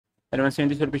And once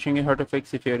this will be showing you how to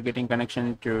fix if you're getting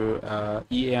connection to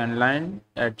EA Online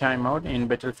timeout in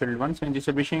Battlefield 1. So in this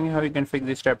will be showing you how you can fix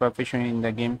this type of issue in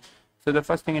the game. So the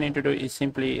first thing you need to do is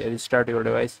simply restart your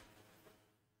device.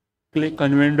 Click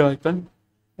on window icon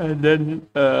and then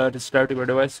restart your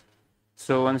device.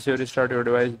 So once you restart your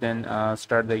device, then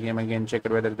start the game again, check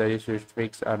whether the issue is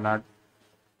fixed or not.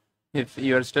 If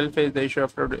you are still face the issue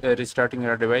after restarting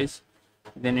your device,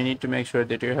 then you need to make sure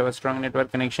that you have a strong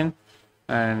network connection,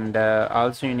 and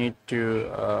also you need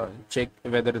to check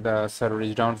whether the server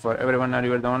is down for everyone or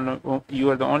you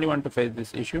are the only one to face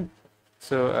this issue.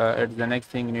 So the next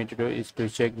thing you need to do is to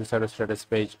check the server status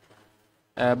page.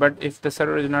 But if the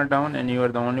server is not down and you are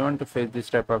the only one to face this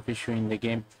type of issue in the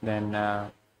game,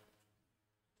 then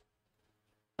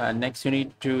next you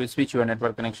need to switch your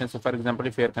network connection. So for example,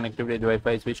 if you are connected with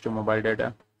Wi-Fi, switch to mobile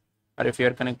data, or if you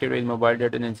are connected with mobile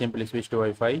data, then simply switch to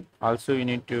Wi-Fi. Also you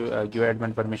need to give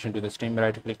admin permission to the Steam.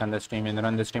 Right click on the Steam and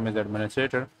run the Steam as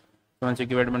administrator. So once you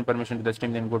give admin permission to the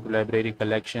Steam, then go to library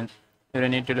collection. Here you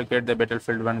need to look at the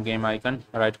Battlefield 1 game icon,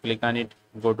 right click on it,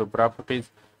 go to properties,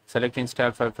 select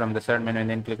install file from the side menu, and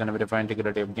then click on verify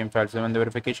integrity of game files. So when the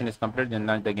verification is complete, then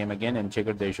launch the game again and check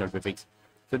if the issue will be fixed.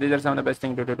 So these are some of the best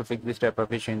things to do to fix this type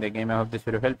of issue in the game. I hope this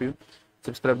video help you.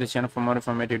 Subscribe this channel for more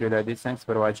informative videos like this. Thanks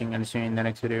for watching and see you in the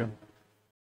next video.